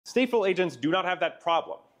Stateful agents do not have that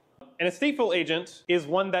problem. And a stateful agent is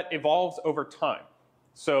one that evolves over time.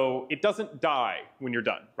 So it doesn't die when you're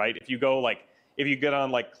done, right? If you get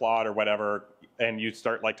on like Claude or whatever and you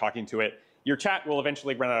start like talking to it, your chat will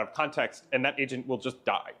eventually run out of context and that agent will just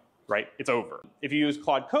die, right? It's over. If you use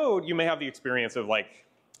Claude Code, you may have the experience of like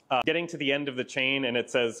getting to the end of the chain and it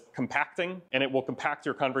says compacting, and it will compact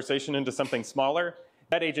your conversation into something smaller.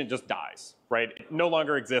 That agent just dies, right? It no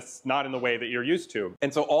longer exists, not in the way that you're used to.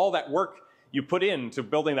 And so all that work you put into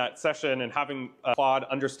building that session and having Claude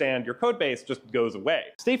understand your code base just goes away.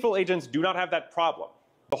 Stateful agents do not have that problem.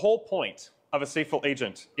 The whole point of a stateful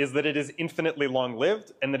agent is that it is infinitely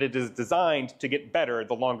long-lived and that it is designed to get better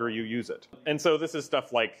the longer you use it. And so this is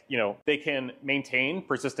stuff like, they can maintain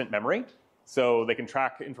persistent memory. So they can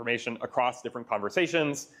track information across different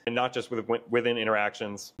conversations and not just within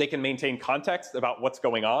interactions. They can maintain context about what's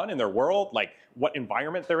going on in their world, like what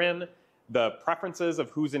environment they're in, the preferences of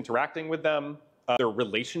who's interacting with them, their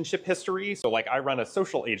relationship history. So like I run a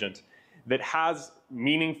social agent that has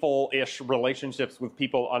meaningful-ish relationships with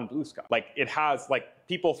people on Blue Sky. Like it has, like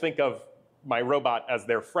people think of my robot as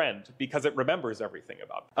their friend because it remembers everything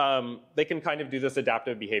about them. They can kind of do this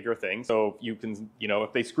adaptive behavior thing. So you can,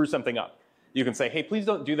 if they screw something up, you can say, hey, please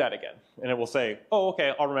don't do that again. And it will say, oh,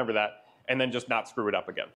 okay, I'll remember that, and then just not screw it up again.